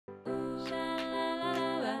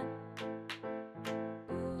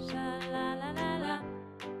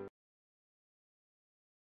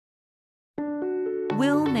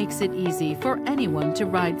WHILL makes it easy for anyone to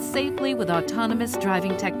ride safely with autonomous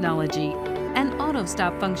driving technology and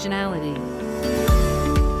auto-stop functionality.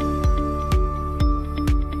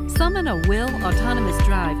 Summon a WHILL Autonomous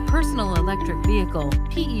Drive Personal Electric Vehicle,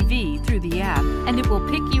 PEV, through the app, and it will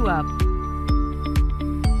pick you up.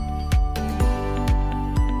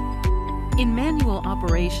 In manual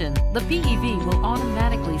operation, the PEV will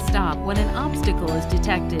automatically stop when an obstacle is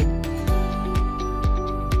detected.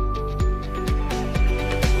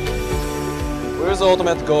 WHILL's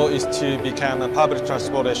ultimate goal is to become a public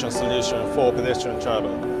transportation solution for pedestrian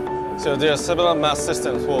travel. So there are several mass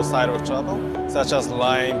systems for sidewalk travel, such as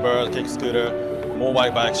Line, Bird, Kick Scooter,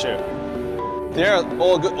 mobile bike share. They are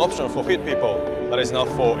all good options for fit people, but it's not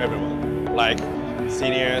for everyone, like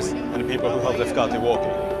seniors and people who have difficulty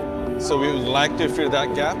walking. So we would like to fill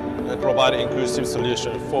that gap and provide an inclusive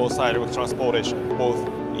solution for sidewalk transportation, both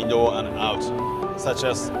indoor and out, such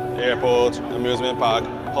as airport, amusement park,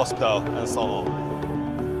 hospital, and so on.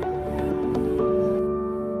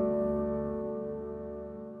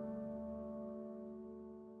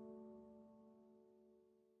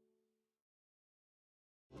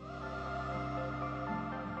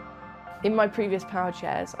 In my previous power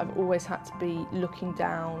chairs, I've always had to be looking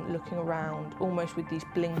down, looking around, almost with these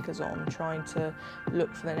blinkers on, trying to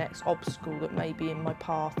look for the next obstacle that may be in my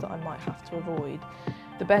path that I might have to avoid.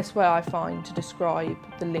 The best way I find to describe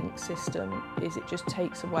the Link system is it just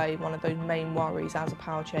takes away one of those main worries as a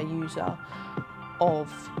power chair user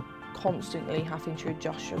of constantly having to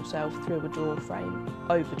adjust yourself through a door frame,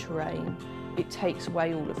 over terrain. It takes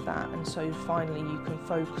away all of that, and so finally you can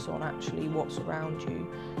focus on actually what's around you,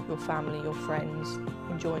 your family, your friends,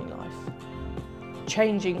 enjoying life.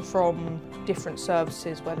 Changing from different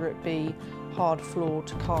surfaces, whether it be hard floor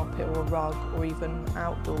to carpet or a rug or even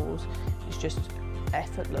outdoors, is just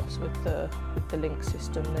effortless with the Link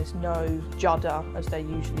system. There's no judder, as there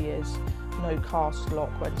usually is, no cast lock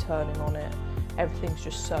when turning on it. Everything's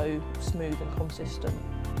just so smooth and consistent.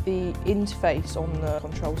 The interface on the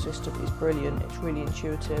control system is brilliant, it's really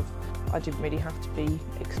intuitive. I didn't really have to be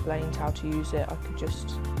explained how to use it, I could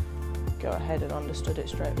just go ahead and understood it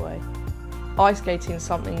straight away. Ice skating is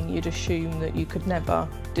something you'd assume that you could never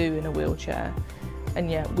do in a wheelchair, and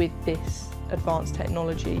yet with this advanced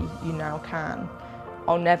technology you now can.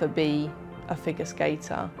 I'll never be a figure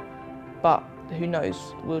skater, but who knows,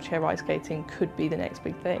 wheelchair ice skating could be the next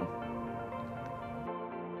big thing.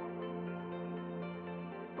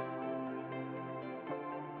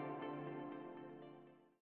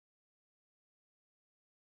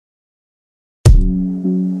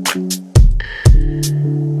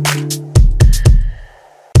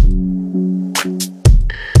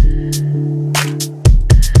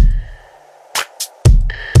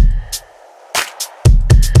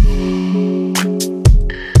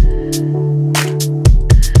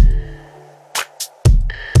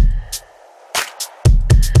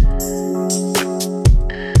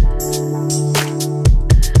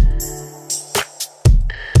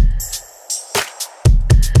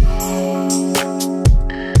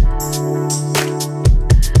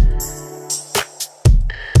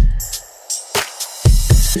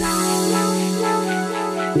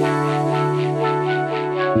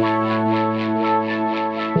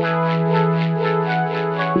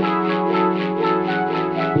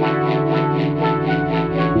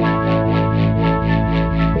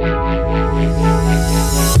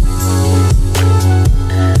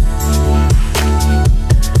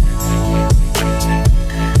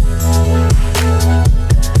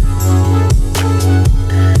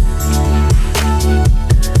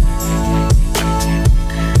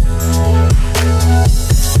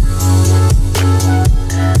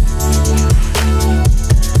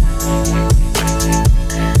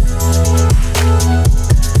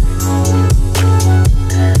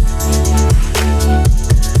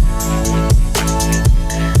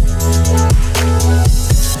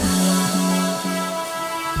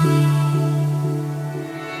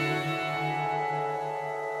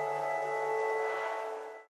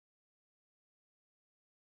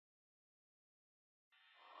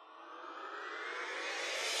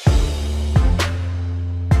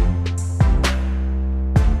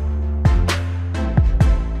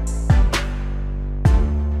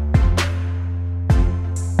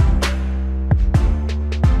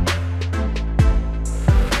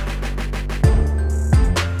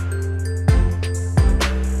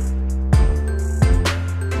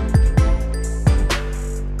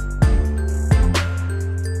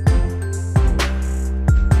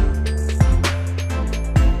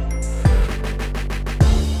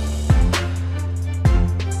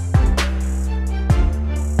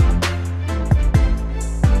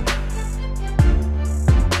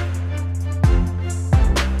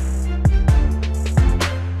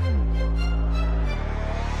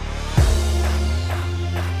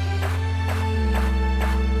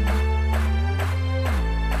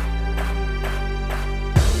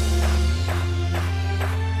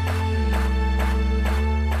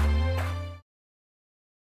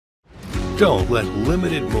 Don't let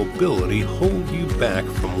limited mobility hold you back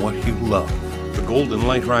from what you love. The Golden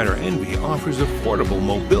Light Rider Envy offers affordable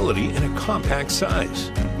mobility in a compact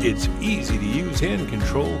size. Its easy-to-use hand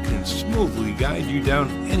control can smoothly guide you down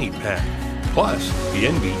any path. Plus, the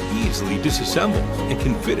Envy easily disassembles and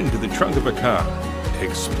can fit into the trunk of a car.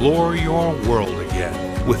 Explore your world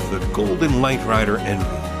again with the Golden Light Rider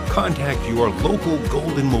Envy. Contact your local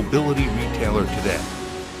Golden Mobility retailer today.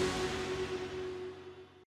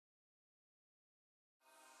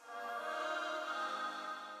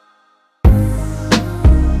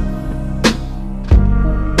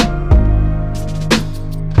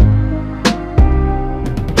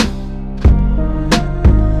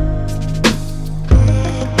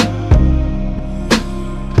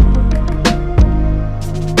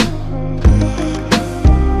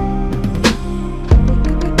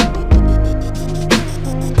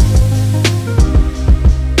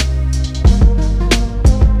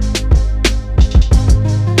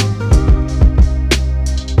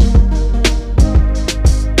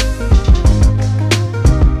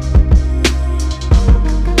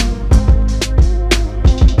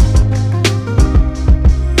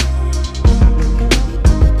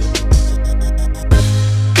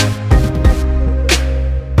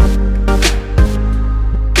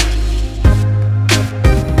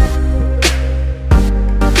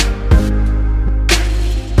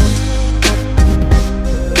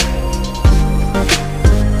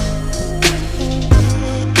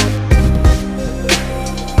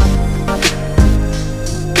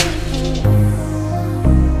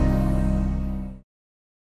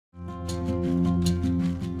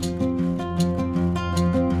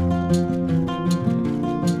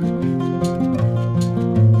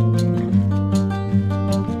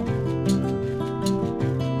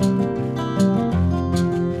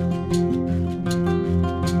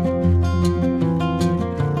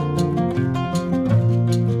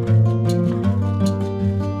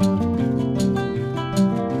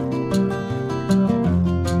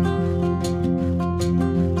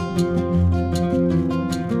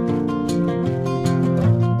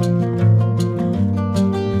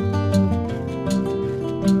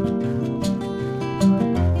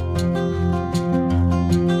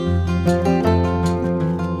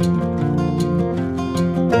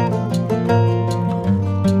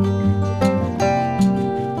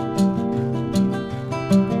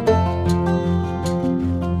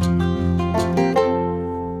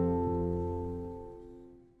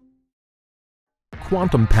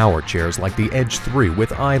 Quantum power chairs like the Edge 3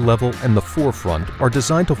 with eye level and the Forefront are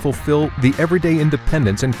designed to fulfill the everyday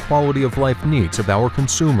independence and quality of life needs of our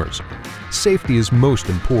consumers. Safety is most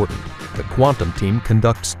important. The Quantum team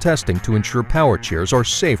conducts testing to ensure power chairs are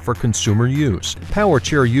safe for consumer use. Power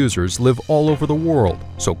chair users live all over the world,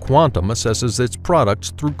 so Quantum assesses its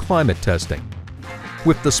products through climate testing.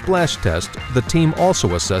 With the splash test, the team also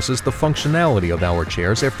assesses the functionality of our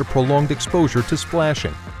chairs after prolonged exposure to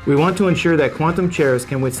splashing. We want to ensure that Quantum chairs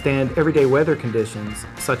can withstand everyday weather conditions,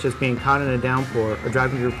 such as being caught in a downpour or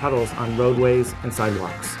driving through puddles on roadways and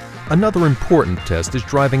sidewalks. Another important test is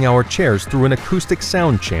driving our chairs through an acoustic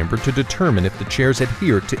sound chamber to determine if the chairs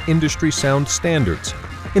adhere to industry sound standards.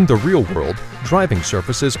 In the real world, driving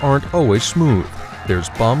surfaces aren't always smooth. There's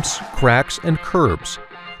bumps, cracks, and curbs.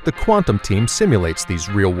 The Quantum team simulates these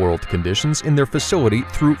real-world conditions in their facility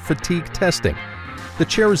through fatigue testing. The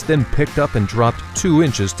chair is then picked up and dropped 2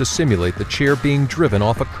 inches to simulate the chair being driven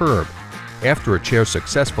off a curb. After a chair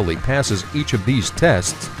successfully passes each of these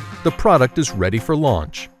tests, the product is ready for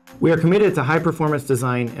launch. We are committed to high-performance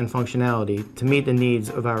design and functionality to meet the needs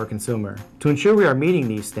of our consumer. To ensure we are meeting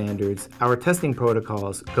these standards, our testing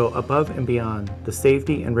protocols go above and beyond the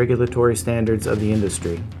safety and regulatory standards of the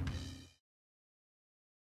industry.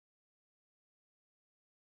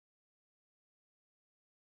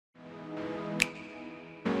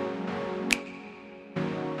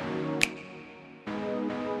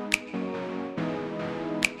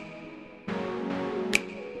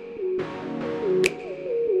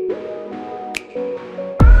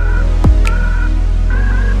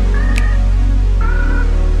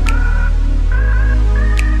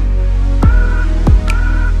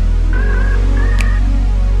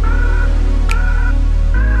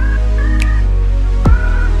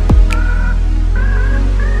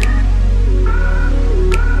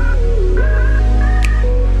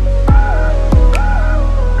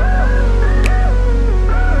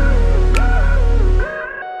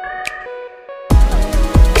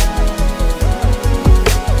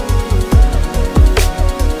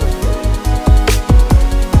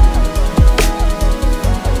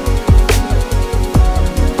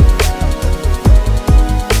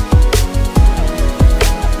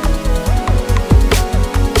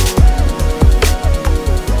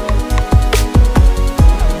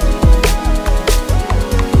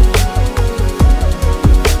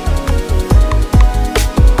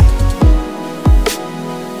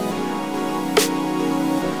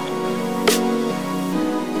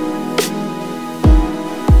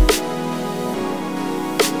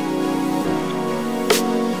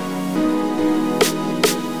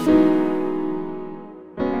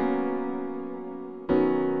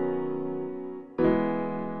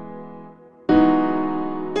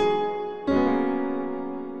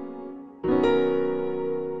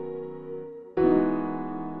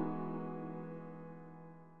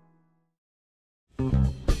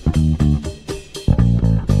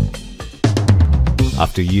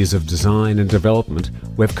 After years of design and development,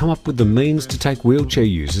 we've come up with the means to take wheelchair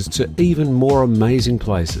users to even more amazing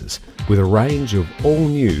places with a range of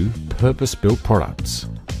all-new, purpose-built products.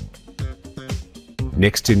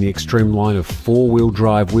 Next in the extreme line of four-wheel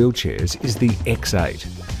drive wheelchairs is the X8.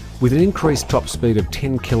 With an increased top speed of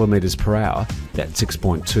 10 km per hour, that's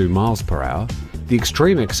 6.2 miles per hour, the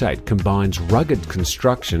Extreme X8 combines rugged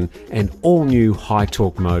construction and all-new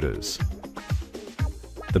high-torque motors.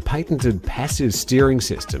 The patented passive steering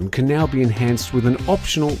system can now be enhanced with an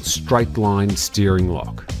optional straight-line steering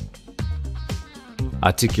lock.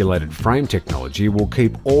 Articulated frame technology will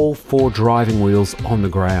keep all four driving wheels on the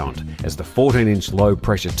ground, as the 14-inch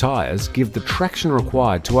low-pressure tyres give the traction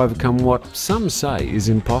required to overcome what some say is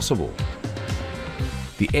impossible.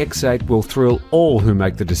 The X8 will thrill all who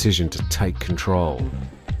make the decision to take control.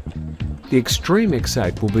 The Extreme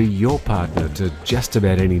X8 will be your partner to just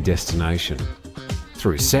about any destination,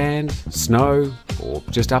 through sand, snow, or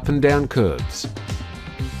just up and down curves.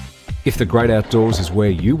 If the great outdoors is where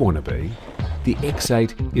you want to be, the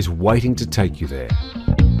X8 is waiting to take you there.